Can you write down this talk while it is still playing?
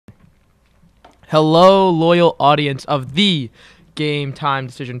Hello, loyal audience of the Game Time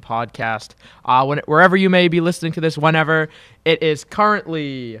Decision Podcast. Wherever you may be listening to this, whenever, it is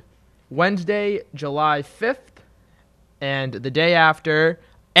currently Wednesday, July 5th, and the day after,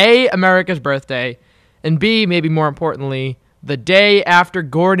 A, America's birthday, and B, maybe more importantly, the day after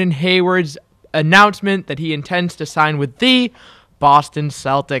Gordon Hayward's announcement that he intends to sign with the Boston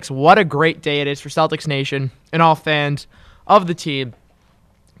Celtics. What a great day it is for Celtics Nation and all fans of the team.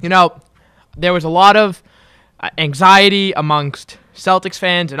 You know, there was a lot of anxiety amongst Celtics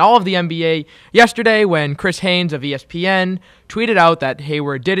fans and all of the NBA yesterday when Chris Haynes of ESPN tweeted out that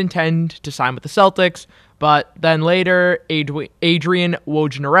Hayward did intend to sign with the Celtics, but then later Adrian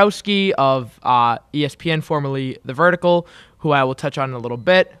Wojnarowski of ESPN, formerly The Vertical, who I will touch on in a little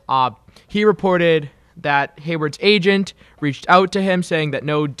bit, he reported that Hayward's agent reached out to him saying that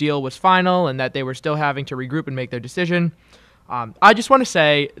no deal was final and that they were still having to regroup and make their decision. I just want to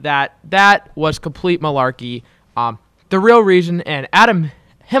say that was complete malarkey. The real reason, and Adam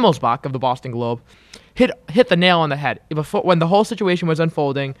Himmelsbach of the Boston Globe hit the nail on the head. When the whole situation was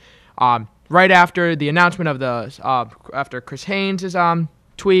unfolding, right after the announcement of after Chris Haynes'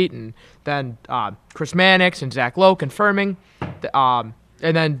 tweet, and then Chris Mannix and Zach Lowe confirming, and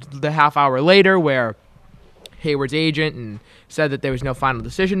then the half hour later where Hayward's agent said that there was no final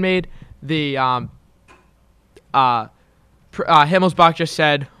decision made, the Himmelsbach just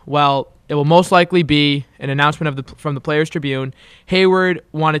said, well, it will most likely be an announcement from the Players Tribune. Hayward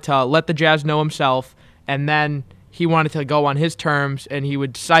wanted to let the Jazz know himself, and then he wanted to go on his terms, and he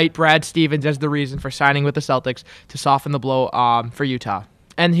would cite Brad Stevens as the reason for signing with the Celtics to soften the blow for Utah.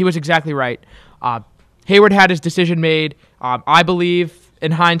 And he was exactly right. Hayward had his decision made. I believe,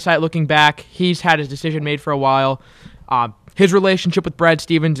 in hindsight, looking back, he's had his decision made for a while. His relationship with Brad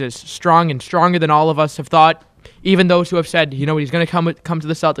Stevens is strong and stronger than all of us have thought. Even those who have said, he's going to come to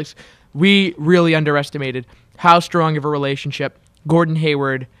the Celtics, we really underestimated how strong of a relationship Gordon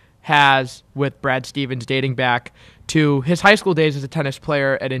Hayward has with Brad Stevens, dating back to his high school days as a tennis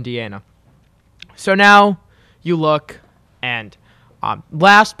player at Indiana. So now you look, and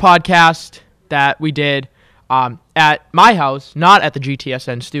last podcast that we did at my house, not at the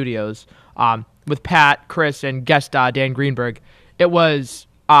GTSN studios, with Pat, Chris, and guest Dan Greenberg, it was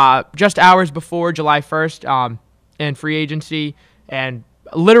just hours before July 1st in free agency, and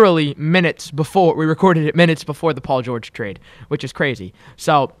literally minutes before, we recorded it minutes before the Paul George trade, which is crazy.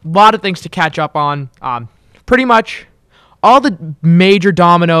 So a lot of things to catch up on. Pretty much all the major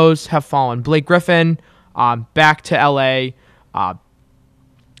dominoes have fallen. Blake Griffin back to LA.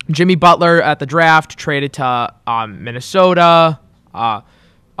 Jimmy Butler at the draft traded to Minnesota.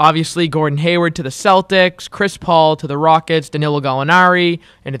 Obviously, Gordon Hayward to the Celtics, Chris Paul to the Rockets, Danilo Gallinari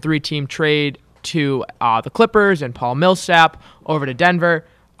in a 3-team trade to the Clippers, and Paul Millsap over to Denver.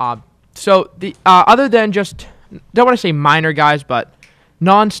 So the other than just, don't want to say minor guys, but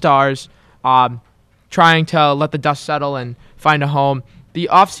non-stars trying to let the dust settle and find a home, the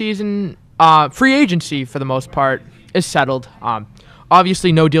offseason free agency, for the most part, is settled.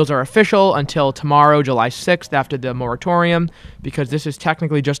 Obviously, no deals are official until tomorrow, July 6th, after the moratorium, because this is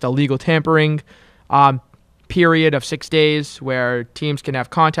technically just a legal tampering period of 6 days where teams can have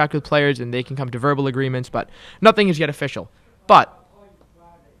contact with players and they can come to verbal agreements, but nothing is yet official. But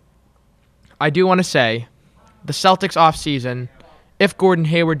I do want to say the Celtics offseason, if Gordon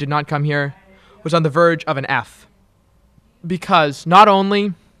Hayward did not come here, was on the verge of an F. Because not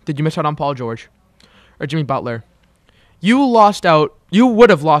only did you miss out on Paul George or Jimmy Butler, you would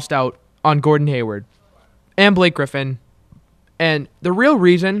have lost out on Gordon Hayward and Blake Griffin. And the real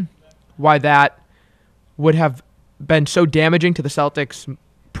reason why that would have been so damaging to the Celtics'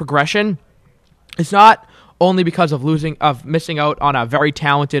 progression is not only because of missing out on a very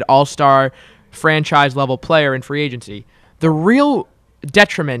talented all-star franchise-level player in free agency. The real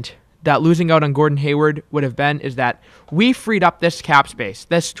detriment that losing out on Gordon Hayward would have been is that we freed up this cap space,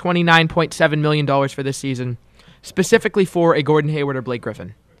 this $29.7 million for this season, specifically for a Gordon Hayward or Blake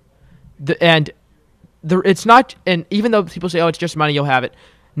Griffin. It's not, and even though people say, oh, it's just money, you'll have it,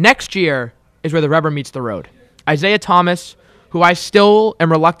 next year is where the rubber meets the road. Isaiah Thomas, who I still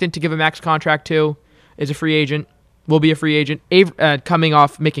am reluctant to give a max contract to, is a free agent, will be a free agent, coming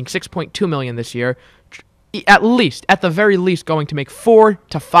off making $6.2 million this year, at the very least, going to make 4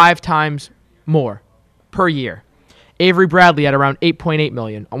 to 5 times more per year. Avery Bradley at around $8.8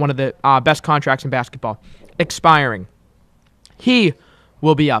 million, on one of the best contracts in basketball, expiring. He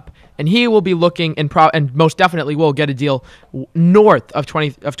will be up, and he will be looking and most definitely will get a deal north of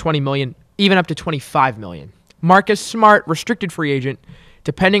 20 million, even up to 25 million. Marcus Smart, restricted free agent,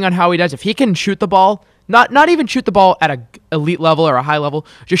 depending on how he does. If he can shoot the ball not even shoot the ball at a elite level or a high level,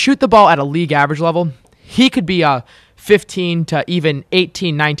 just shoot the ball at a league average level, he could be a 15 to even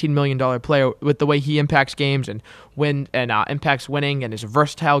 18, $19 million player with the way he impacts games and impacts winning, and is a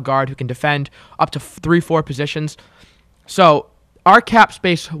versatile guard who can defend up to 3-4 positions. So our cap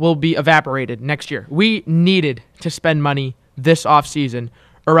space will be evaporated next year. We needed to spend money this offseason,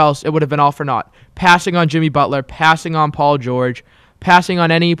 or else it would have been all for naught. Passing on Jimmy Butler, passing on Paul George, passing on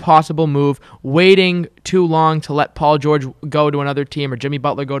any possible move, waiting too long to let Paul George go to another team or Jimmy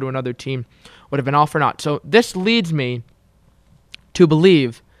Butler go to another team would have been all for naught. So this leads me to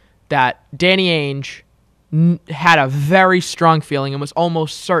believe that Danny Ainge had a very strong feeling and was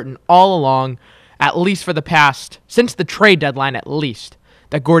almost certain all along, at least for the past, since the trade deadline at least,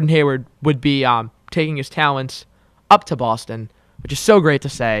 that Gordon Hayward would be taking his talents up to Boston, which is so great to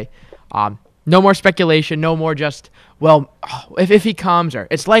say. No more speculation, no more just, well, if he comes, or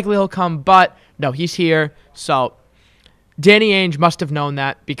it's likely he'll come, but no, he's here. So Danny Ainge must have known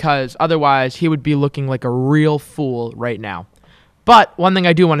that, because otherwise he would be looking like a real fool right now. But one thing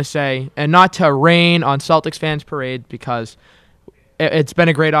I do want to say, and not to rain on Celtics fans' parade, because it's been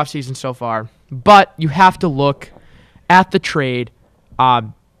a great offseason so far, but you have to look at the trade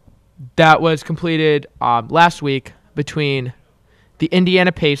that was completed last week between the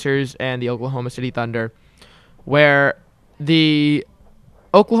Indiana Pacers and the Oklahoma City Thunder, where the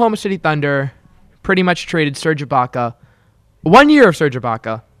Oklahoma City Thunder pretty much traded Serge Ibaka, 1 year of Serge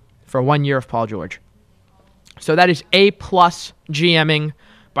Ibaka, for 1 year of Paul George. So that is A-plus GMing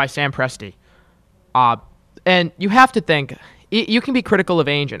by Sam Presti. And you have to think, you can be critical of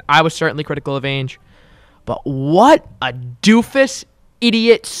Ainge, and I was certainly critical of Ainge, but what a doofus,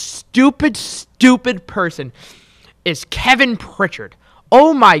 idiot, stupid person is Kevin Pritchard.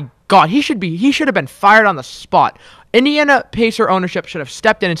 Oh my God, he should have been fired on the spot. Indiana Pacer ownership should have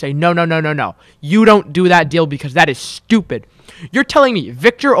stepped in and say, no. You don't do that deal because that is stupid. You're telling me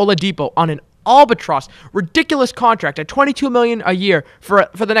Victor Oladipo on an albatross, ridiculous contract at $22 million a year for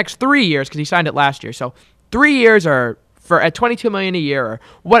the next 3 years, because he signed it last year. So 3 years or at $22 million a year,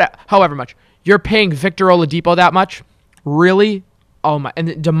 or however much. You're paying Victor Oladipo that much? Really? Oh my! And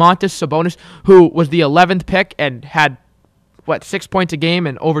Domantas Sabonis, who was the 11th pick and had 6 points a game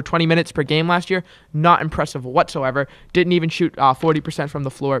and over 20 minutes per game last year, not impressive whatsoever. Didn't even shoot 40% from the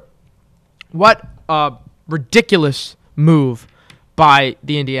floor. What a ridiculous move by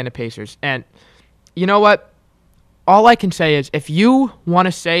the Indiana Pacers. And you know what? All I can say is, if you want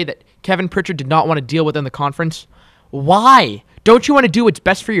to say that Kevin Pritchard did not want to deal within the conference, why? Don't you want to do what's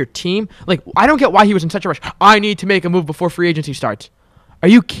best for your team? Like, I don't get why he was in such a rush. I need to make a move before free agency starts. Are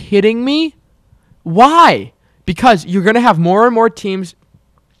you kidding me? Why? Because you're going to have more and more teams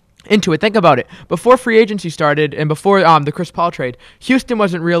into it. Think about it. Before free agency started and before the Chris Paul trade, Houston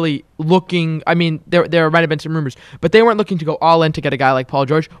wasn't really looking. I mean, there might have been some rumors, but they weren't looking to go all in to get a guy like Paul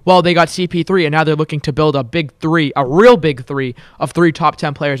George. Well, they got CP3, and now they're looking to build a big three, a real big three of 3 top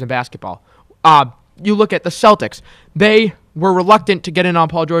 10 players in basketball. You look at the Celtics. They were reluctant to get in on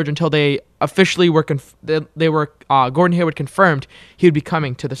Paul George until they officially were Gordon Hayward confirmed he would be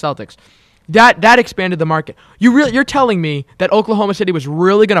coming to the Celtics. That expanded the market. You're telling me that Oklahoma City was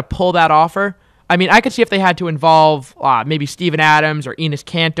really going to pull that offer? I mean, I could see if they had to involve maybe Steven Adams or Enes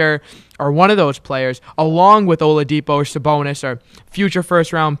Kanter or one of those players, along with Oladipo or Sabonis or future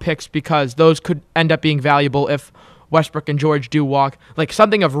first-round picks, because those could end up being valuable if Westbrook and George do walk, like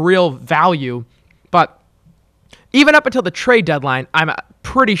something of real value. But even up until the trade deadline, I'm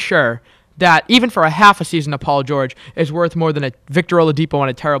pretty sure that even for a half a season of Paul George is worth more than a Victor Oladipo on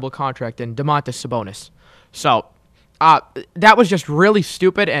a terrible contract and Domantas Sabonis. So that was just really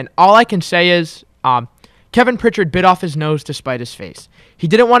stupid, and all I can say is Kevin Pritchard bit off his nose to spite his face. He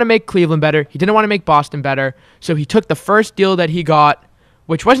didn't want to make Cleveland better. He didn't want to make Boston better, so he took the first deal that he got,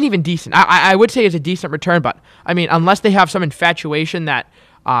 which wasn't even decent. I would say is a decent return, but I mean, unless they have some infatuation that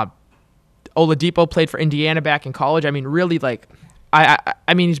Oladipo played for Indiana back in college, I mean, really, like,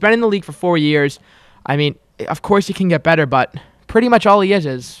 I mean, he's been in the league for 4 years. I mean, of course he can get better, but pretty much all he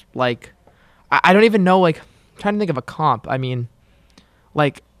is like, I don't even know, like, I'm trying to think of a comp. I mean,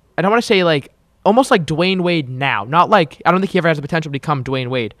 like, I don't want to say, like, almost like Dwayne Wade now. Not like, I don't think he ever has the potential to become Dwayne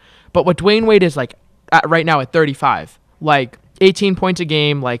Wade, but what Dwayne Wade is, like, right now at 35. Like, 18 points a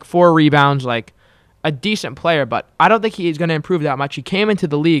game, like, 4 rebounds, like, a decent player, but I don't think he's going to improve that much. He came into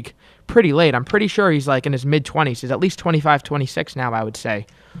the league pretty late. I'm pretty sure he's like in his mid-20s. He's at least 25, 26 now, I would say.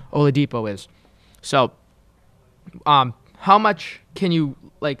 Oladipo is. So, how much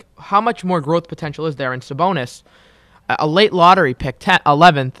more growth potential is there in Sabonis? A late lottery pick,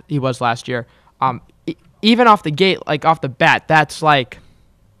 11th he was last year. Even off the gate, like off the bat, that's like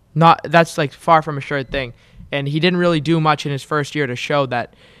That's like far from a sure thing, and he didn't really do much in his first year to show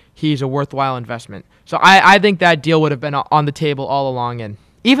that he's a worthwhile investment. So I think that deal would have been on the table all along, and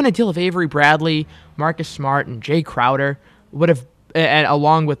even a deal of Avery Bradley, Marcus Smart, and Jay Crowder would have, and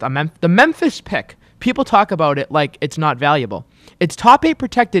along with the Memphis pick. People talk about it like it's not valuable. It's top 8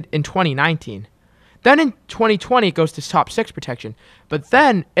 protected in 2019. Then in 2020, it goes to top 6 protection. But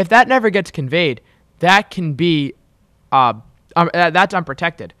then, if that never gets conveyed, that can be, that's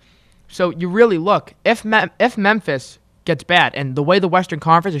unprotected. So you really look, if Memphis gets bad, and the way the Western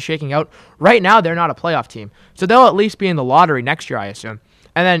Conference is shaking out, right now they're not a playoff team. So they'll at least be in the lottery next year, I assume.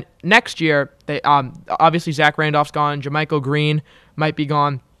 And then next year, they obviously Zach Randolph's gone, JaMychal Green might be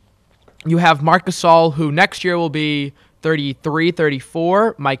gone. You have Marc Gasol, who next year will be 33,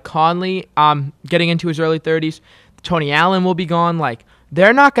 34. Mike Conley getting into his early 30s. Tony Allen will be gone. Like,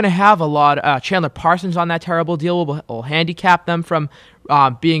 they're not going to have a lot. Chandler Parsons on that terrible deal will handicap them from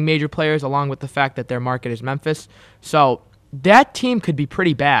being major players, along with the fact that their market is Memphis. So that team could be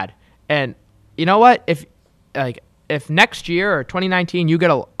pretty bad. And you know what? If next year or 2019 you get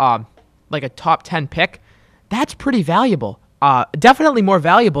a top 10 pick, that's pretty valuable. Definitely more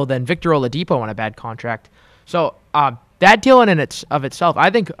valuable than Victor Oladipo on a bad contract. So that deal in and of itself, I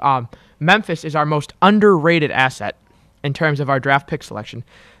think Memphis is our most underrated asset in terms of our draft pick selection.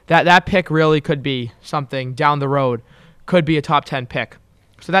 That pick really could be something down the road, could be a top 10 pick.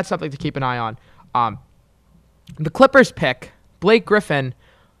 So that's something to keep an eye on. The Clippers pick, Blake Griffin,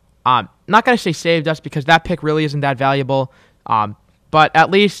 not going to say saved us because that pick really isn't that valuable. But at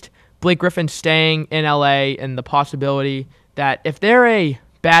least Blake Griffin staying in LA and the possibility that if they're a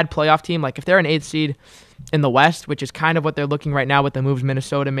bad playoff team, like if they're an 8th seed in the West, which is kind of what they're looking right now with the moves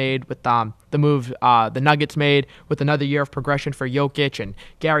Minnesota made, with the move the Nuggets made, with another year of progression for Jokic and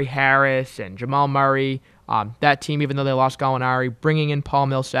Gary Harris and Jamal Murray, that team, even though they lost Gallinari, bringing in Paul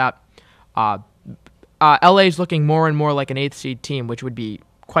Millsap, LA's looking more and more like an 8th seed team, which would be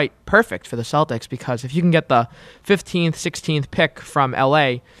quite perfect for the Celtics, because if you can get the 15th, 16th pick from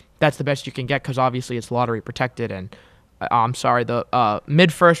LA, that's the best you can get, because obviously it's lottery protected, and the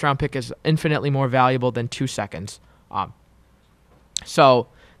mid-first round pick is infinitely more valuable than 2 seconds. So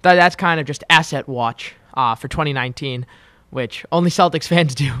that's kind of just asset watch for 2019, which only Celtics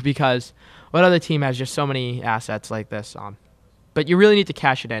fans do, because what other team has just so many assets like this? But you really need to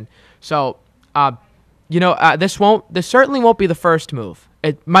cash it in. So, this certainly won't be the first move.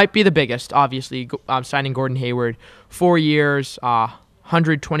 It might be the biggest, obviously, signing Gordon Hayward, 4 years,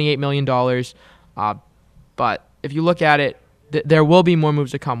 $128 million. But if you look at it, there will be more moves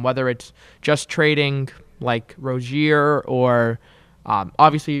to come, whether it's just trading like Rozier or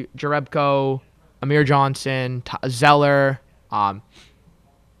obviously Jerebko, Amir Johnson, Zeller,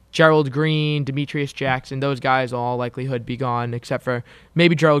 Gerald Green, Demetrius Jackson. Those guys will all likelihood be gone, except for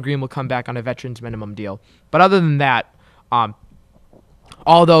maybe Gerald Green will come back on a veterans minimum deal. But other than that,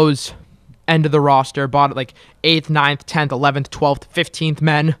 all those end of the roster, bought like 8th, 9th, 10th, 11th, 12th, 15th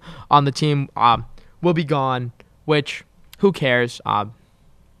men on the team will be gone, which who cares?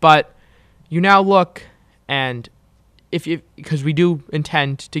 But you now look, and because we do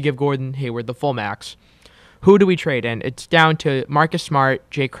intend to give Gordon Hayward the full max, who do we trade in? It's down to Marcus Smart,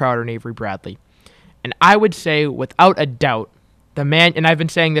 Jay Crowder, and Avery Bradley. And I would say, without a doubt, the man, and I've been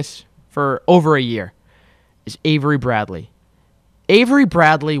saying this for over a year, is Avery Bradley. Avery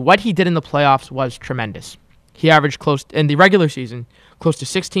Bradley, what he did in the playoffs was tremendous. He averaged in the regular season, close to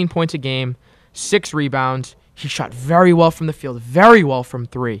 16 points a game, 6 rebounds. He shot very well from the field, very well from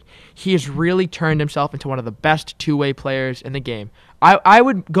 3. He has really turned himself into one of the best two-way players in the game. I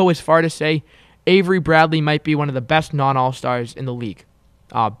would go as far to say Avery Bradley might be one of the best non-All-Stars in the league.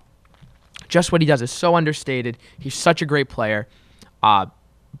 Just what he does is so understated. He's such a great player.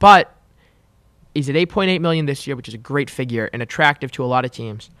 But he's at $8.8 million this year, which is a great figure and attractive to a lot of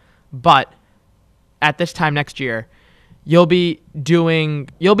teams. But at this time next year, you'll be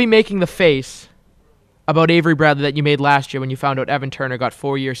making the face about Avery Bradley that you made last year when you found out Evan Turner got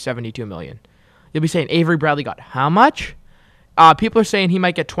 4 years, $72 million. You'll be saying Avery Bradley got how much? People are saying he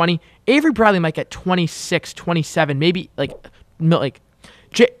might get 20. Avery Bradley might get 26, 27, maybe like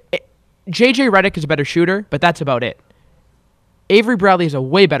JJ Redick is a better shooter, but that's about it. Avery Bradley is a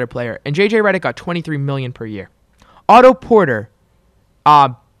way better player, and JJ Redick got $23 million per year. Otto Porter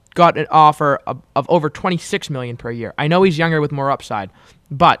got an offer of over $26 million per year. I know he's younger with more upside,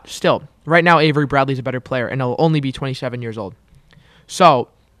 but still, right now Avery Bradley's a better player, and he'll only be 27 years old. So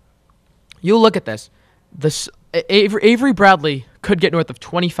you look at this. Avery Bradley could get north of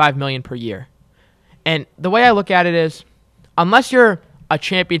 $25 million per year. And the way I look at it is, unless you're a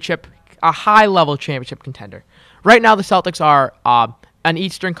high-level championship contender. Right now the Celtics are an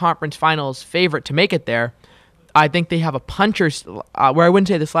Eastern Conference Finals favorite to make it there. I think they have a puncher's, where I wouldn't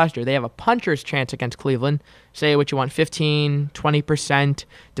say this last year, they have a puncher's chance against Cleveland. Say what you want, 15, 20%,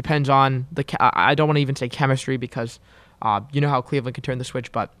 depends on I don't want to even say chemistry because you know how Cleveland can turn the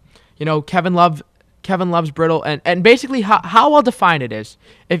switch, but Kevin Love's brittle, and basically how well defined it is.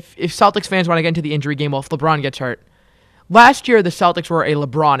 If Celtics fans want to get into the injury game, well, if LeBron gets hurt. Last year, the Celtics were a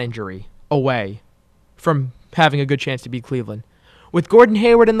LeBron injury away from having a good chance to beat Cleveland. With Gordon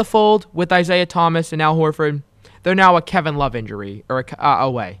Hayward in the fold, with Isaiah Thomas and Al Horford, they're now a Kevin Love injury or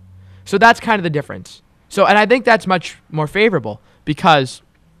away. So that's kind of the difference. So, and I think that's much more favorable because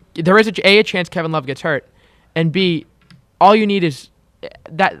there is a chance Kevin Love gets hurt, and B, all you need is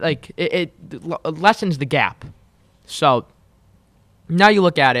that it lessens the gap. So now you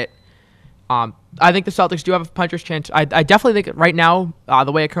look at it. I think the Celtics do have a puncher's chance. I definitely think right now,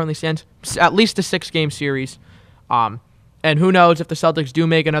 the way it currently stands, at least a 6-game series. And who knows if the Celtics do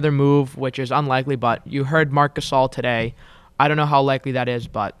make another move, which is unlikely, but you heard Marc Gasol today. I don't know how likely that is,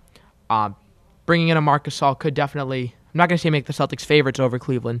 but bringing in a Marc Gasol could definitely, I'm not going to say make the Celtics favorites over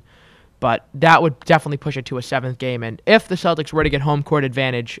Cleveland, but that would definitely push it to a 7th game. And if the Celtics were to get home court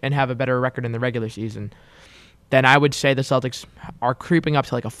advantage and have a better record in the regular season, then I would say the Celtics are creeping up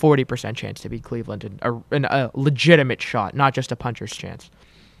to like a 40% chance to beat Cleveland, and a legitimate shot, not just a puncher's chance.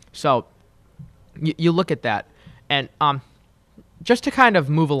 So you look at that, and just to kind of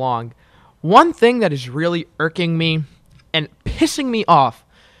move along, one thing that is really irking me and pissing me off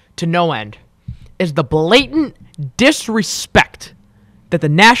to no end is the blatant disrespect that the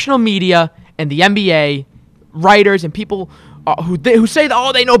national media and the NBA writers and people who say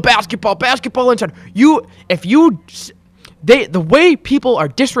that they know basketball inside. The way people are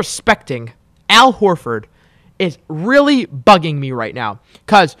disrespecting Al Horford is really bugging me right now.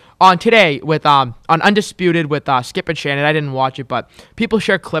 Because on today with on Undisputed with Skip and Shannon, I didn't watch it, but people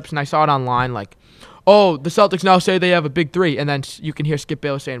share clips and I saw it online like, oh, the Celtics now say they have a big three, and then you can hear Skip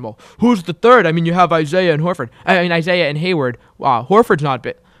Bayless saying, well, who's the third? I mean, you have Isaiah and Hayward. Horford's not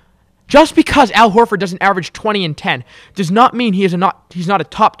big. Just because Al Horford doesn't average 20 and 10 does not mean he's not a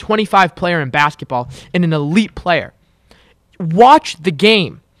top 25 player in basketball and an elite player. Watch the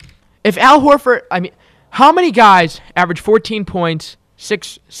game. If Al Horford, how many guys average 14 points,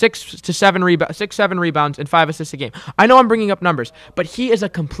 7 rebounds, and 5 assists a game? I know I'm bringing up numbers, but he is a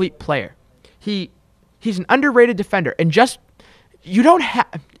complete player. He's an underrated defender, and just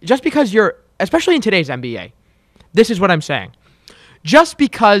because you're, especially in today's NBA, this is what I'm saying. Just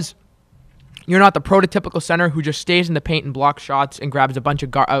because you're not the prototypical center who just stays in the paint and blocks shots and grabs a bunch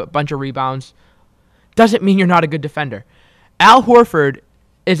of rebounds doesn't mean you're not a good defender. Al Horford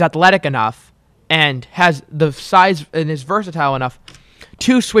is athletic enough and has the size and is versatile enough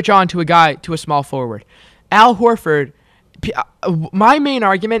to switch on to a small forward. Al Horford, my main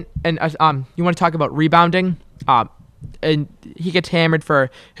argument, and you want to talk about rebounding, and he gets hammered for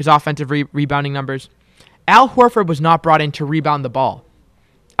his offensive rebounding numbers. Al Horford was not brought in to rebound the ball.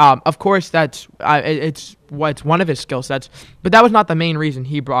 Of course, it's one of his skill sets, but that was not the main reason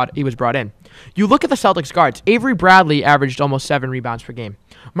he was brought in. You look at the Celtics guards. Avery Bradley averaged almost 7 rebounds per game.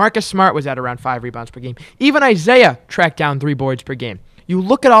 Marcus Smart was at around 5 rebounds per game. Even Isaiah tracked down 3 boards per game. You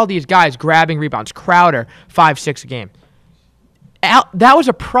look at all these guys grabbing rebounds. Crowder, 5-6 a game. That was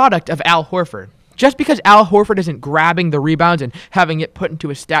a product of Al Horford. Just because Al Horford isn't grabbing the rebounds and having it put into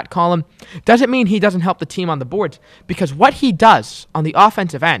a stat column doesn't mean he doesn't help the team on the boards, because what he does on the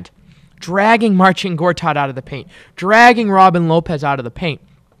offensive end, dragging Marcin Gortat out of the paint, dragging Robin Lopez out of the paint,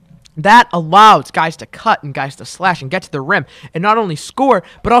 that allows guys to cut and guys to slash and get to the rim and not only score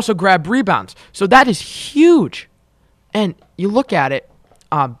but also grab rebounds. So that is huge. And you look at it,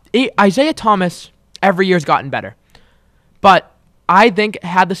 Isaiah Thomas every year has gotten better. But I think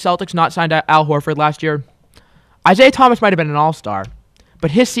had the Celtics not signed Al Horford last year, Isaiah Thomas might have been an all-star.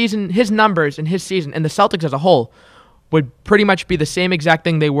 But his numbers in his season, and the Celtics as a whole, would pretty much be the same exact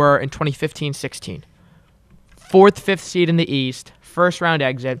thing they were in 2015-16. 4th, 5th seed in the East, first-round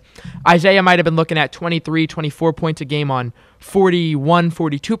exit. Isaiah might have been looking at 23, 24 points a game on 41,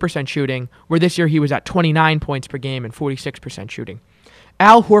 42% shooting, where this year he was at 29 points per game and 46% shooting.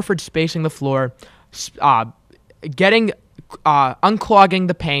 Al Horford spacing the floor, unclogging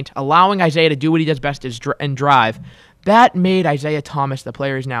the paint, allowing Isaiah to do what he does best and drive. That made Isaiah Thomas the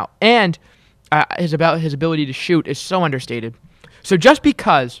player he is now. And his ability to shoot is so understated. So just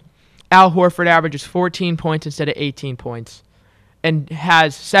because Al Horford averages 14 points instead of 18 points and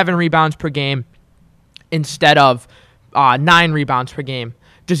has 7 rebounds per game instead of 9 rebounds per game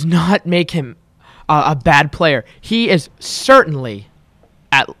does not make him a bad player. He is certainly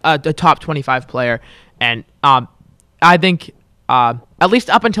at a top 25 player, and I think at least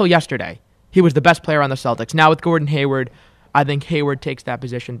up until yesterday, he was the best player on the Celtics. Now with Gordon Hayward, I think Hayward takes that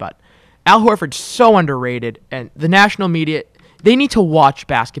position. But Al Horford's so underrated, and the national media, they need to watch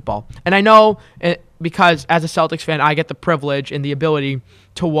basketball. And I know because as a Celtics fan, I get the privilege and the ability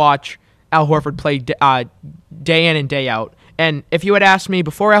to watch Al Horford play day in and day out. And if you had asked me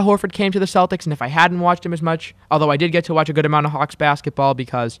before Al Horford came to the Celtics, and if I hadn't watched him as much, although I did get to watch a good amount of Hawks basketball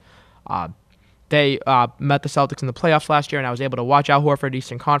because they met the Celtics in the playoffs last year, and I was able to watch Al Horford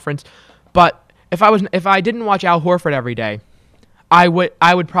Eastern Conference. But if I didn't watch Al Horford every day, I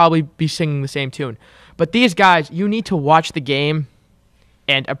would probably be singing the same tune. But these guys, you need to watch the game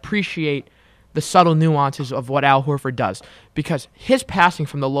and appreciate the subtle nuances of what Al Horford does, because his passing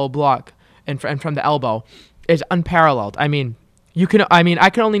from the low block and from the elbow is unparalleled. I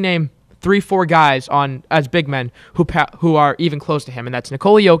can only name 3-4 guys as big men who are even close to him, and that's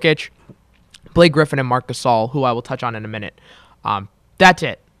Nikola Jokic, Blake Griffin, and Marc Gasol, who I will touch on in a minute. That's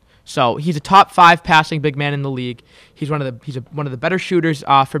it. So he's a top 5 passing big man in the league. He's one of the better shooters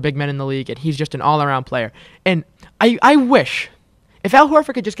for big men in the league, and he's just an all-around player. And I wish if Al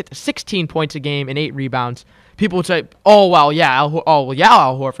Horford could just get to 16 points a game and 8 rebounds, people would say, Al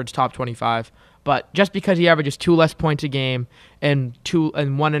Horford's top 25. But just because he averages 2 less points a game and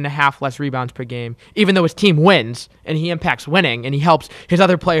 1.5 less rebounds per game, even though his team wins and he impacts winning and he helps his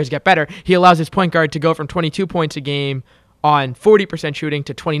other players get better, he allows his point guard to go from 22 points a game on 40% shooting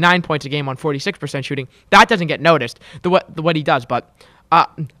to 29 points a game on 46% shooting. That doesn't get noticed, what he does. But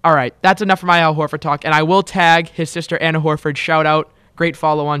all right, that's enough for my Al Horford talk. And I will tag his sister Anna Horford. Shout out, great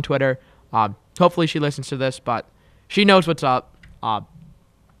follow on Twitter. Hopefully she listens to this, but she knows what's up.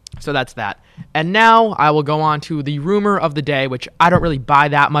 So that's that. And now I will go on to the rumor of the day, which I don't really buy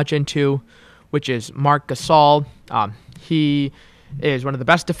that much into, which is Marc Gasol. He is one of the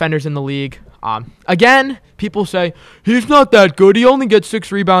best defenders in the league. Again, people say, he's not that good. He only gets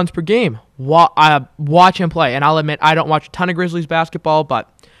 6 rebounds per game. Watch him play. And I'll admit, I don't watch a ton of Grizzlies basketball,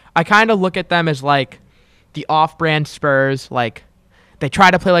 but I kind of look at them as like the off-brand Spurs. Like, they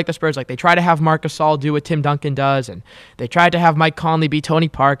try to play like the Spurs. Like, they try to have Marc Gasol do what Tim Duncan does, and they tried to have Mike Conley be Tony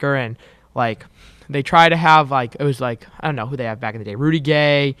Parker, and like they try to have I don't know who they have back in the day, Rudy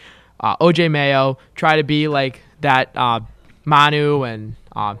Gay, OJ Mayo, try to be like that Manu, and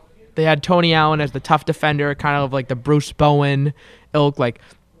they had Tony Allen as the tough defender, kind of like the Bruce Bowen ilk.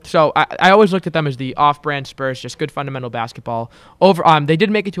 So I always looked at them as the off-brand Spurs, just good fundamental basketball. They did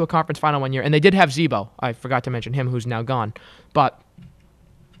make it to a conference final one year, and they did have Zebo. I forgot to mention him, who's now gone. But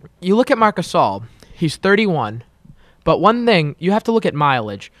you look at Marc Gasol, he's 31, but one thing, you have to look at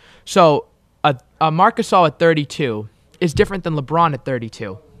mileage. So a Marc Gasol at 32 is different than LeBron at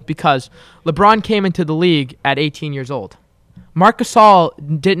 32, because LeBron came into the league at 18 years old. Marc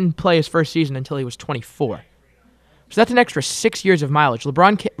Gasol didn't play his first season until he was 24. So that's an extra 6 years of mileage.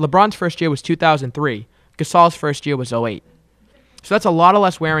 LeBron's first year was 2003. Gasol's first year was 2008. So that's a lot of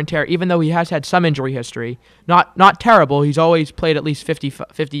less wear and tear, even though he has had some injury history. Not terrible. He's always played at least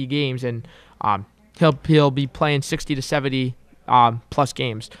 50 games, and he'll be playing 60 to 70 plus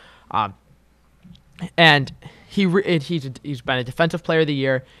games. And he's been a defensive player of the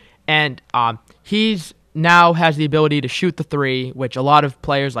year, and he's now has the ability to shoot the three, which a lot of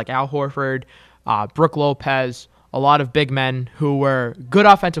players like Al Horford, Brook Lopez, a lot of big men who were good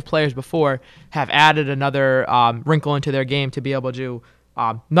offensive players before have added another wrinkle into their game to be able to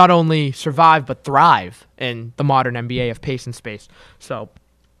not only survive but thrive in the modern NBA of pace and space. So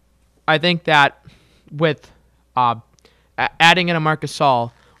I think that with adding in a Marc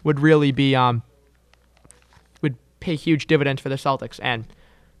Gasol would really be would pay huge dividends for the Celtics. And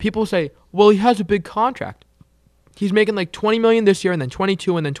people say, well, he has a big contract. He's making like $20 million this year, and then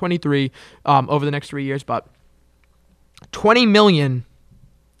 22, and then 23 over the next 3 years. But $20 million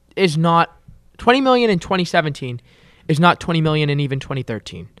in 2017 is not $20 million in even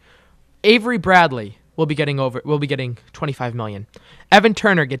 2013. Avery Bradley will be getting $25 million. Evan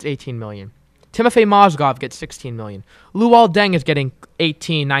Turner gets $18 million. Timofey Mozgov gets $16 million. Luol Deng is getting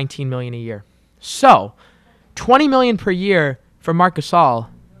 $18, $19 million a year. So, $20 million per year for Marc Gasol,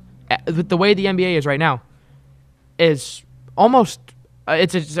 the way the NBA is right now, is almost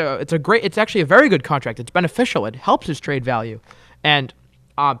it's actually a very good contract. It's beneficial. It helps his trade value, and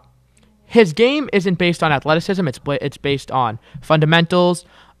his game isn't based on athleticism. It's based on fundamentals,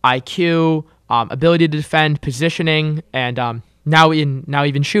 IQ, ability to defend, positioning, and now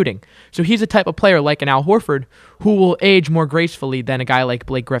even shooting. So he's a type of player like an Al Horford who will age more gracefully than a guy like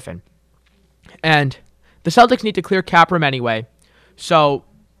Blake Griffin. And the Celtics need to clear cap room anyway. So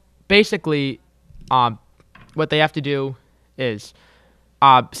basically, what they have to do is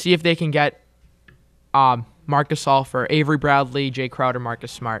see if they can get Marc Marc Gasol for Avery Bradley, Jay Crowder,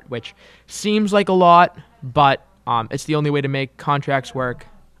 Marcus Smart, which seems like a lot, but it's the only way to make contracts work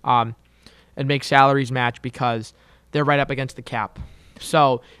and make salaries match because they're right up against the cap.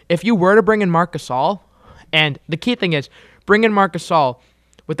 So if you were to bring in Marc Gasol, and the key thing is bring in Marc Gasol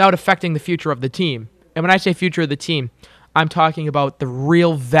without affecting the future of the team. And when I say future of the team, I'm talking about the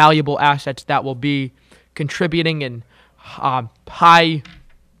real valuable assets that will be contributing and high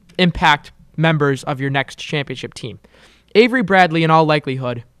impact members of your next championship team. Avery Bradley, in all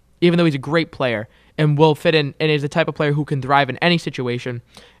likelihood, even though he's a great player and will fit in and is the type of player who can thrive in any situation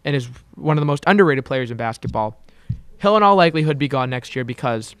and is one of the most underrated players in basketball, he'll in all likelihood be gone next year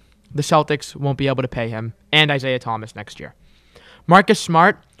because the Celtics won't be able to pay him, and Isaiah Thomas next year. Marcus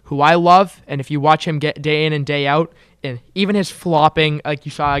Smart, who I love, and if you watch him get day in and day out, and even his flopping, like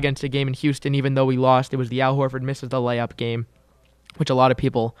you saw against the game in Houston, even though we lost, it was the Al Horford misses the layup game, which a lot of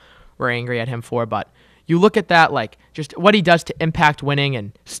people were angry at him for. But you look at that, like just what he does to impact winning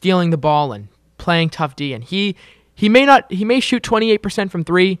and stealing the ball and playing tough D, and he may shoot 28% from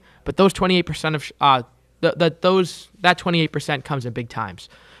three, but those 28% of that 28% comes in big times.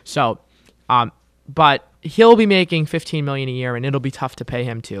 So, but he'll be making $15 million a year, and it'll be tough to pay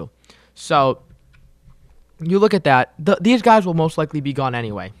him too. So you look at that; these guys will most likely be gone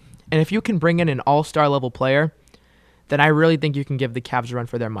anyway. And if you can bring in an all-star level player, then I really think you can give the Cavs a run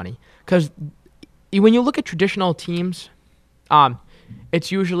for their money. Because when you look at traditional teams,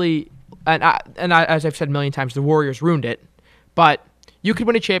 it's usually as I've said a million times, the Warriors ruined it. But you could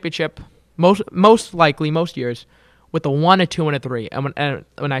win a championship most likely most years with a 1, a 2, and a 3. And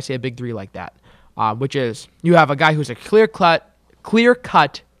when I say a big 3 like that, which is you have a guy who's a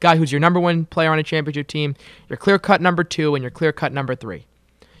clear-cut guy who's your number 1 player on a championship team, your clear-cut number 2, and your clear-cut number 3.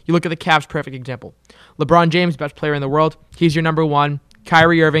 You look at the Cavs' perfect example. LeBron James, best player in the world, he's your number 1.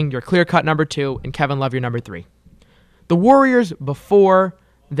 Kyrie Irving, your clear-cut number 2, and Kevin Love, your number 3. The Warriors, before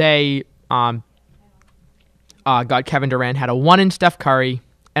they got Kevin Durant, had a 1 in Steph Curry,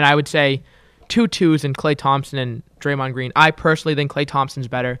 and I would say 2 2s in Klay Thompson and Draymond Green. I personally think Klay Thompson's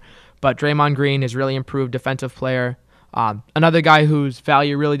better, but Draymond Green is really improved defensive player. Another guy whose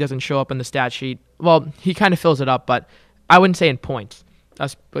value really doesn't show up in the stat sheet. Well, he kind of fills it up, but I wouldn't say in points,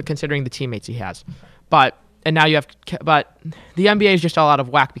 considering the teammates he has. But the NBA is just all out of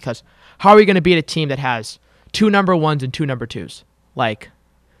whack because how are we going to beat a team that has 2 number 1s and 2 number 2s?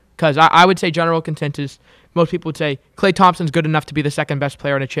 Because I would say general consensus, most people would say Klay Thompson's good enough to be the second best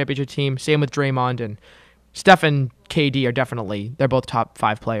player on a championship team. Same with Draymond, and Steph and KD are they're both top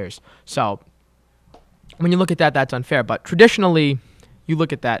 5 players. So when you look at that, that's unfair. But traditionally, you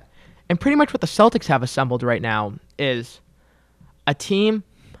look at that, and pretty much what the Celtics have assembled right now is a team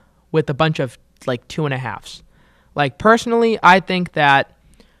with a bunch of 2.5s. Personally, I think that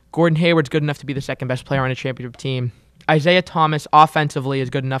Gordon Hayward's good enough to be the second best player on a championship team. Isaiah Thomas offensively is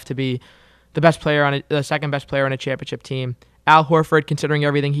good enough to be the second best player on a championship team. Al Horford, considering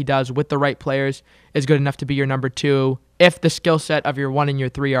everything he does with the right players, is good enough to be your number 2 if the skill set of your 1 and your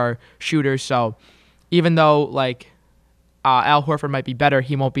 3 are shooters. So even though Al Horford might be better,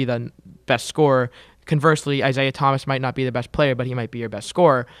 he won't be the best scorer. Conversely, Isaiah Thomas might not be the best player, but he might be your best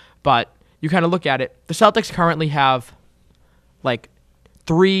scorer. But you kind of look at it. The Celtics currently have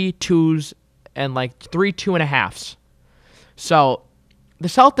 3 2s and 3 2.5s. So the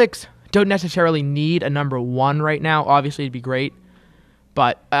Celtics don't necessarily need a number 1 right now. Obviously, it'd be great.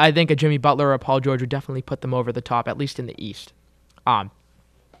 But I think a Jimmy Butler or a Paul George would definitely put them over the top, at least in the East.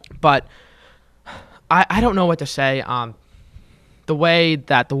 But I don't know what to say. The way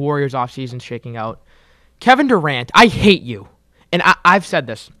that the Warriors offseason's shaking out. Kevin Durant, I hate you. And I've said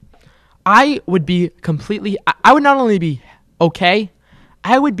this. I would not only be okay,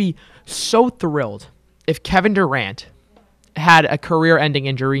 I would be so thrilled if Kevin Durant had a career-ending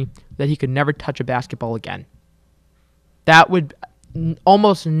injury that he could never touch a basketball again. That would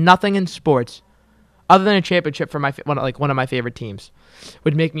almost nothing in sports, other than a championship for one of my favorite teams,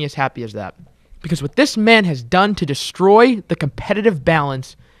 would make me as happy as that. Because what this man has done to destroy the competitive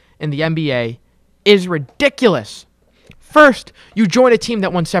balance in the NBA is ridiculous. First, you join a team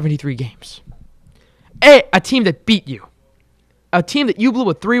that won 73 games. A team that beat you. A team that you blew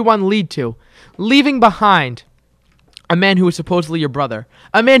a 3-1 lead to, leaving behind a man who was supposedly your brother,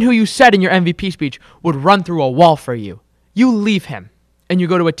 a man who you said in your MVP speech would run through a wall for you. You leave him, and you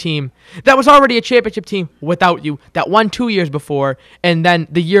go to a team that was already a championship team without you, that won 2 years before, and then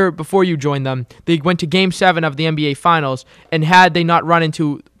the year before you joined them, they went to Game 7 of the NBA Finals, and had they not run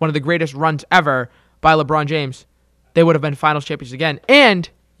into one of the greatest runs ever by LeBron James, they would have been Finals champions again. And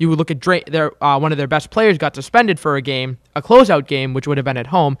You would look at one of their best players got suspended for a game, a closeout game, which would have been at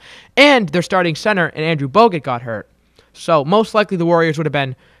home, and their starting center and Andrew Bogut got hurt. So most likely the Warriors would have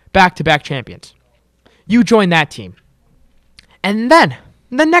been back-to-back champions. You join that team. And then,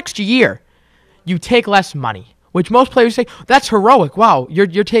 the next year, you take less money, which most players say, that's heroic. Wow,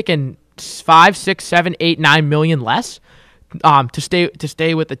 you're taking 5, 6, 7, 8, 9 million less to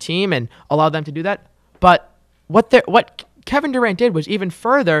stay with the team and allow them to do that. But what Kevin Durant did was even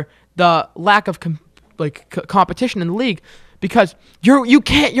further the lack of competition in the league, because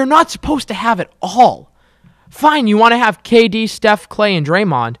you're not supposed to have it all. Fine, you want to have KD, Steph, Clay, and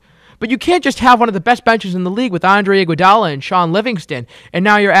Draymond, but you can't just have one of the best benches in the league with Andre Iguodala and Sean Livingston, and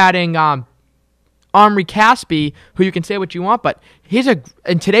now you're adding Omri Caspi, who you can say what you want, but he's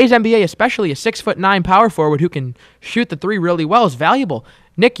in today's NBA, especially a 6'9" power forward who can shoot the three really well, is valuable.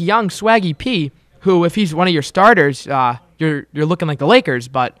 Nick Young, Swaggy P, who, if he's one of your starters, you're looking like the Lakers,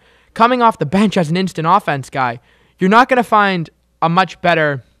 but coming off the bench as an instant offense guy, you're not going to find a much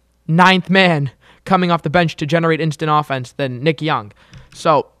better ninth man coming off the bench to generate instant offense than Nick Young.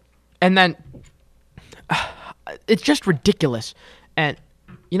 So, and then it's just ridiculous. And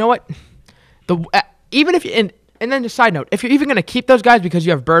you know what? Even if and then a side note, if you're even going to keep those guys because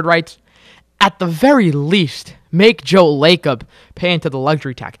you have bird rights, at the very least, make Joe Lacob pay into the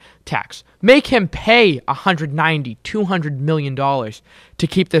luxury tax. Make him pay $190, $200 million to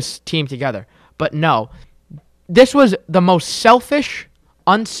keep this team together. But no, this was the most selfish,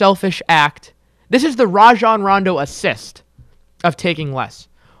 unselfish act. This is the Rajon Rondo assist of taking less.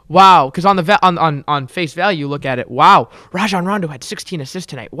 Wow, because on face value, look at it. Wow, Rajon Rondo had 16 assists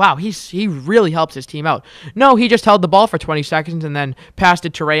tonight. Wow, he really helps his team out. No, he just held the ball for 20 seconds and then passed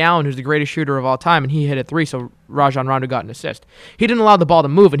it to Ray Allen, who's the greatest shooter of all time, and he hit a three, so Rajon Rondo got an assist. He didn't allow the ball to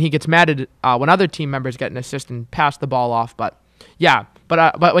move, and he gets mad at when other team members get an assist and pass the ball off. But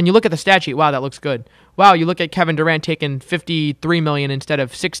when you look at the stat sheet, wow, that looks good. Wow, you look at Kevin Durant taking $53 million instead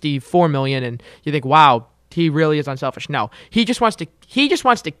of $64 million, and you think, wow, he really is unselfish. No, he just wants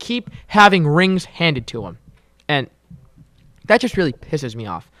to keep having rings handed to him, and that just really pisses me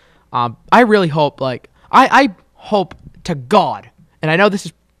off. I really hope, I hope to God, and I know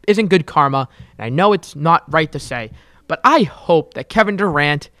this isn't good karma, and I know it's not right to say, but I hope that Kevin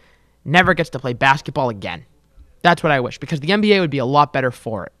Durant never gets to play basketball again. That's what I wish, because the NBA would be a lot better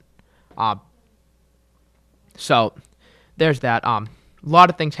for it. So there's that. A lot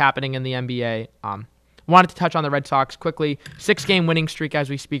of things happening in the NBA. Wanted to touch on the Red Sox quickly. 6-game winning streak as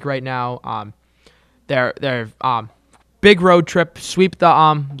we speak right now. They're big road trip, sweep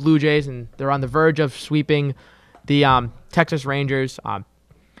the Blue Jays, and they're on the verge of sweeping the Texas Rangers.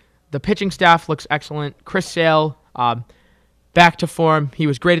 The pitching staff looks excellent. Chris Sale, back to form. He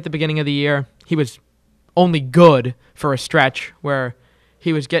was great at the beginning of the year. He was only good for a stretch where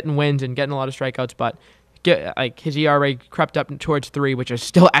he was getting wins and getting a lot of strikeouts, but his ERA crept up towards 3, which is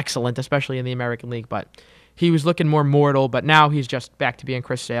still excellent, especially in the American League. But he was looking more mortal, but now he's just back to being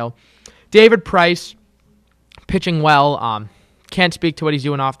Chris Sale. David Price, pitching well. Can't speak to what he's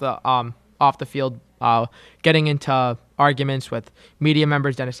doing off the field. Getting into arguments with media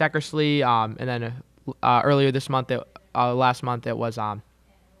members, Dennis Eckersley, and then earlier this month, last month, it was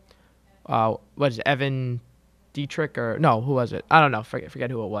what is it, Evan Dietrich, or no, who was it? I don't know. Forget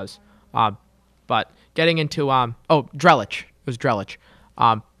who it was. But getting into Drellich. It was Drellich.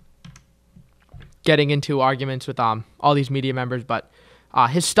 Getting into arguments with all these media members, but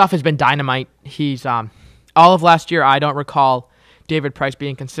his stuff has been dynamite. He's all of last year, I don't recall David Price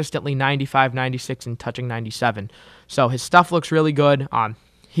being consistently 95, 96, and touching 97. So his stuff looks really good.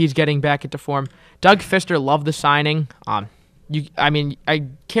 He's getting back into form. Doug Fister, loved the signing. I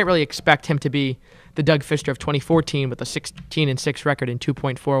can't really expect him to be the Doug Fister of 2014 with a 16-6 record and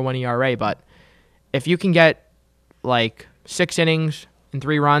 2.41 ERA, but if you can get 6 innings and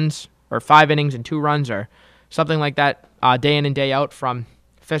 3 runs, or 5 innings and 2 runs, or something like that, day in and day out from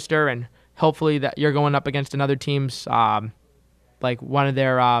Fister, and hopefully that you're going up against another team's one of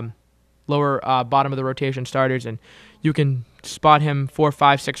their lower bottom of the rotation starters, and you can spot him 4,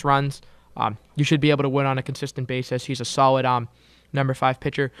 5, 6 runs. You should be able to win on a consistent basis. He's a solid number 5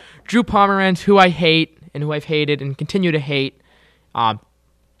 pitcher. Drew Pomeranz, who I hate and who I've hated and continue to hate,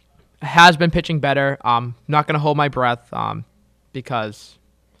 has been pitching better. Not going to hold my breath because,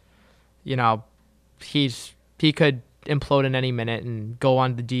 he could implode in any minute and go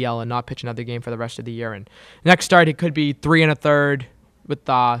on the DL and not pitch another game for the rest of the year. And next start, it could be 3 1/3 with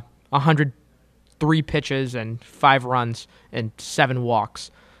 103 pitches and 5 runs and 7 walks.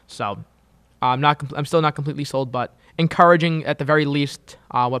 So I'm still not completely sold, but encouraging at the very least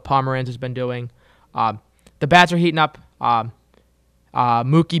what Pomeranz has been doing. The bats are heating up.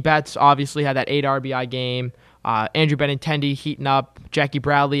 Mookie Betts obviously had that 8 RBI game. Andrew Benintendi heating up. Jackie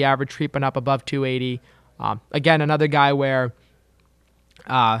Bradley average creeping up above 280. Again, another guy where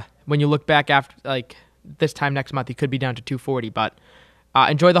when you look back after like this time next month, he could be down to 240. But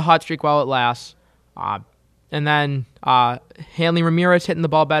enjoy the hot streak while it lasts. And then Hanley Ramirez hitting the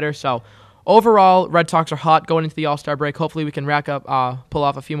ball better. So overall, Red Sox are hot going into the All-Star break. Hopefully we can pull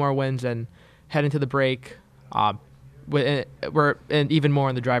off a few more wins and head into the break. We're even more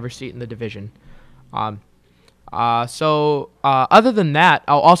in the driver's seat in the division. So other than that,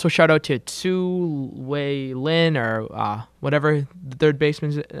 I'll also shout out to Tsu Wei Lin or whatever the third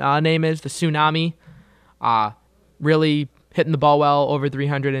baseman's name is, the Tsunami. Really hitting the ball well, over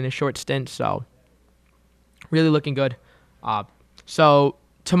 300 in a short stint. So really looking good. So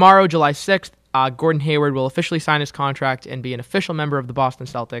tomorrow, July 6th, Gordon Hayward will officially sign his contract and be an official member of the Boston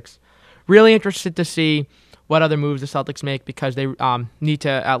Celtics. Really interested to see what other moves the Celtics make because they need to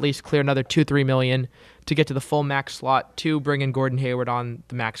at least clear another $2-3 million to get to the full max slot to bring in Gordon Hayward on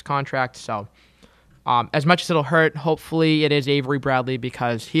the max contract. So as much as it'll hurt, hopefully it is Avery Bradley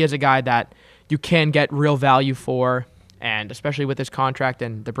because he is a guy that you can get real value for, and especially with his contract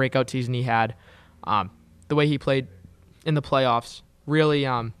and the breakout season he had, the way he played in the playoffs really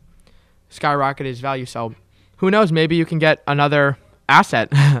skyrocketed his value. So who knows, maybe you can get another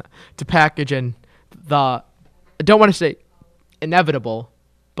asset to package in the, I don't want to say inevitable,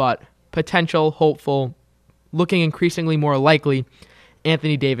 but potential, hopeful, looking increasingly more likely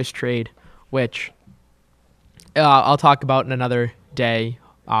Anthony Davis trade, which I'll talk about in another day.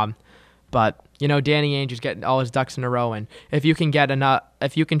 But Danny Ainge is getting all his ducks in a row, and if you can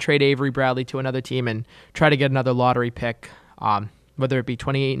trade Avery Bradley to another team and try to get another lottery pick, whether it be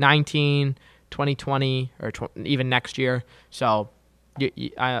 2019, 2020, or even next year. So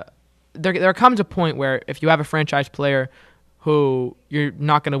there comes a point where if you have a franchise player who you're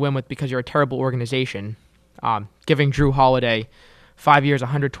not going to win with because you're a terrible organization, giving Drew Holiday 5 years,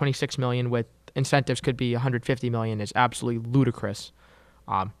 $126 million with incentives could be $150 million is absolutely ludicrous.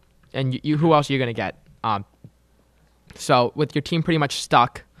 And who else are you going to get? So with your team pretty much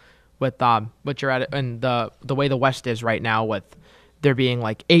stuck with what you're at and the way the West is right now, with there being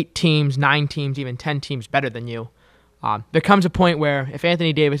like 8 teams, 9 teams, even 10 teams better than you, there comes a point where if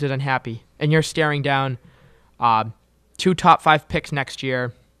Anthony Davis is unhappy and you're staring down 2 top 5 picks next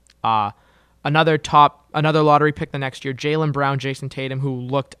year, another lottery pick the next year, Jaylen Brown, Jason Tatum, who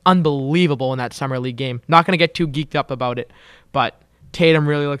looked unbelievable in that summer league game. Not going to get too geeked up about it, but Tatum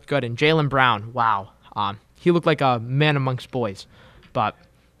really looked good, and Jaylen Brown, wow, he looked like a man amongst boys. But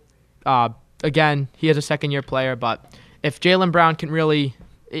again, he is a second-year player. But if Jaylen Brown can really,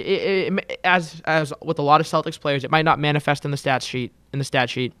 as with a lot of Celtics players, it might not manifest in the stat sheet.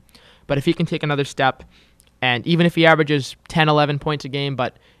 But if he can take another step, and even if he averages 10, 11 points a game,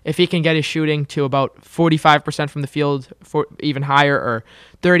 but if he can get his shooting to about 45% from the field, even higher, or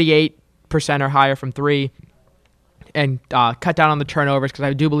 38% or higher from 3, and cut down on the turnovers, because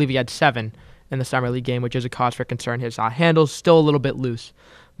I do believe he had 7 in the summer league game, which is a cause for concern. His handle's still a little bit loose.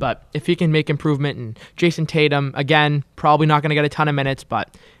 But if he can make improvement, and Jason Tatum, again, probably not going to get a ton of minutes,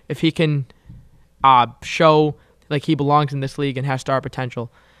 but if he can show like he belongs in this league and has star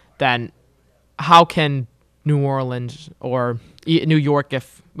potential, then how can New Orleans or New York,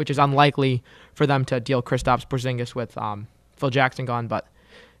 which is unlikely for them to deal Kristaps Porzingis with Phil Jackson gone, but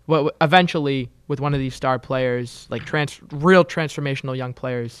eventually with one of these star players, like real transformational young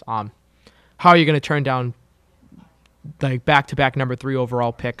players, how are you going to turn down like back-to-back number 3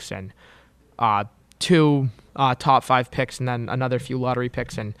 overall picks and 2 top 5 picks and then another few lottery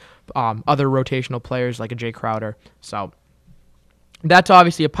picks and other rotational players like a Jay Crowder? So that's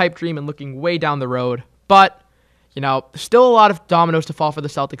obviously a pipe dream and looking way down the road. But, still a lot of dominoes to fall for the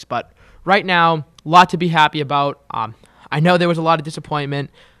Celtics. But right now, a lot to be happy about. I know there was a lot of disappointment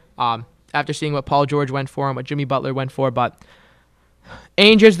after seeing what Paul George went for and what Jimmy Butler went for. But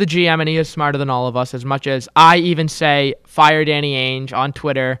Ainge is the GM, and he is smarter than all of us, as much as I even say fire Danny Ainge on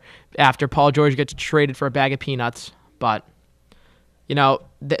Twitter after Paul George gets traded for a bag of peanuts. But,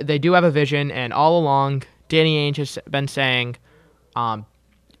 they do have a vision, and all along, Danny Ainge has been saying,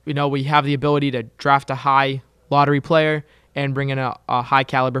 we have the ability to draft a high lottery player and bring in a high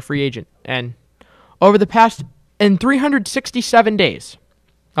caliber free agent. And in 367 days,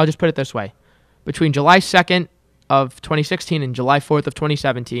 I'll just put it this way, between July 2nd of 2016 and July 4th of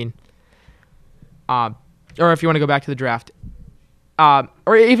 2017, or if you want to go back to the draft,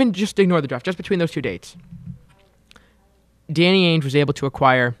 or even just ignore the draft, just between those 2 dates, Danny Ainge was able to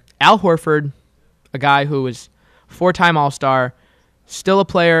acquire Al Horford, a guy who was 4-time All-Star, still a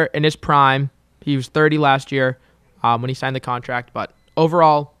player in his prime. He was 30 last year when he signed the contract, but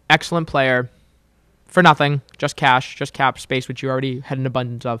overall, excellent player for nothing, just cash, just cap space, which you already had an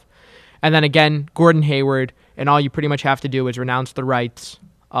abundance of. And then again, Gordon Hayward, and all you pretty much have to do is renounce the rights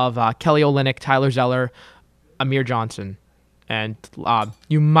of Kelly Olynyk, Tyler Zeller, Amir Johnson. And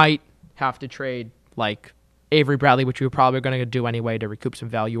you might have to trade like Avery Bradley, which you were probably going to do anyway to recoup some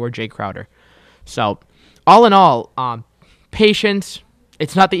value, or Jay Crowder. So all in all, patience.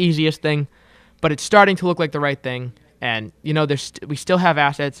 It's not the easiest thing, but it's starting to look like the right thing. And, we still have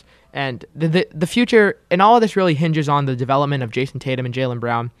assets. And the future, and all of this really hinges on the development of Jason Tatum and Jaylen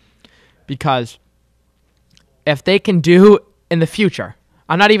Brown. Because if they can do in the future,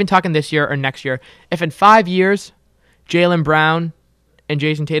 I'm not even talking this year or next year, if in 5 years Jaylen Brown and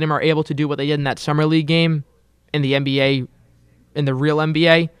Jason Tatum are able to do what they did in that summer league game in the NBA, in the real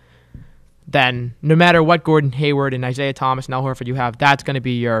NBA, then no matter what Gordon Hayward and Isaiah Thomas and Al Horford you have, that's going to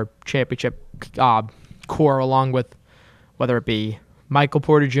be your championship core, along with whether it be Michael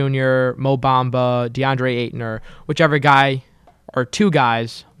Porter Jr., Mo Bamba, DeAndre Ayton, or whichever guy or two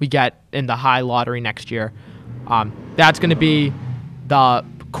guys we get in the high lottery next year. That's going to be the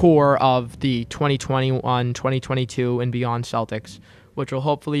core of the 2021, 2022, and beyond Celtics, which will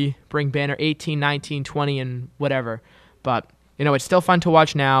hopefully bring banner 18, 19, 20, and whatever. But, it's still fun to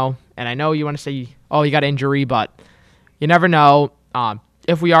watch now, and I know you want to say, oh, you got injury, but you never know.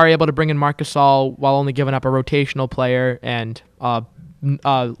 If we are able to bring in Marc Gasol while only giving up a rotational player and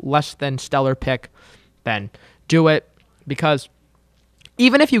less than stellar pick, then do it, because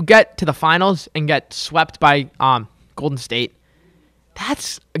even if you get to the finals and get swept by Golden State,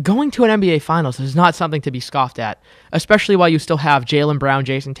 that's going to an NBA Finals is not something to be scoffed at, especially while you still have Jaylen Brown,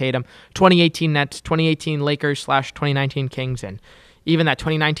 Jason Tatum, 2018 Nets, 2018 Lakers / 2019 Kings, and even that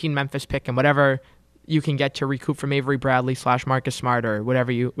 2019 Memphis pick and whatever you can get to recoup from Avery Bradley / Marcus Smart or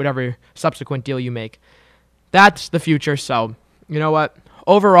whatever subsequent deal you make. That's the future. So, you know what?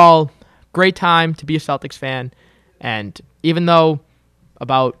 Overall, great time to be a Celtics fan, and even though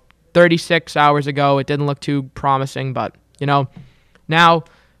about 36 hours ago it didn't look too promising, but now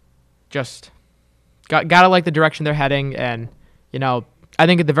just gotta like the direction they're heading. And I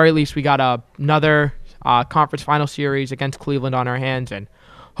think at the very least we got another conference final series against Cleveland on our hands, and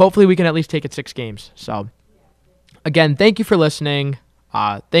hopefully we can at least take it 6 games. So again, thank you for listening.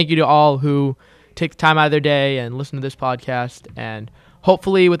 Thank you to all who take the time out of their day and listen to this podcast, and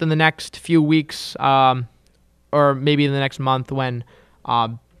hopefully within the next few weeks or maybe in the next month, when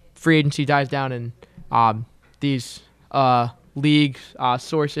free agency dies down and these league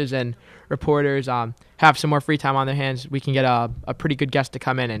sources and reporters have some more free time on their hands, we can get a pretty good guest to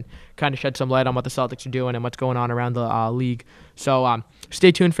come in and kind of shed some light on what the Celtics are doing and what's going on around the league. So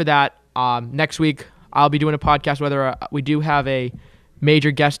stay tuned for that. Next week, I'll be doing a podcast, whether we do have a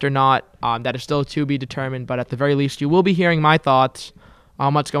major guest or not. That is still to be determined, but at the very least, you will be hearing my thoughts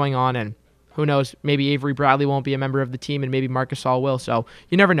on what's going on, and who knows, maybe Avery Bradley won't be a member of the team, and maybe Marc Gasol will, so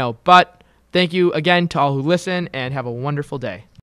you never know. But thank you again to all who listen, and have a wonderful day.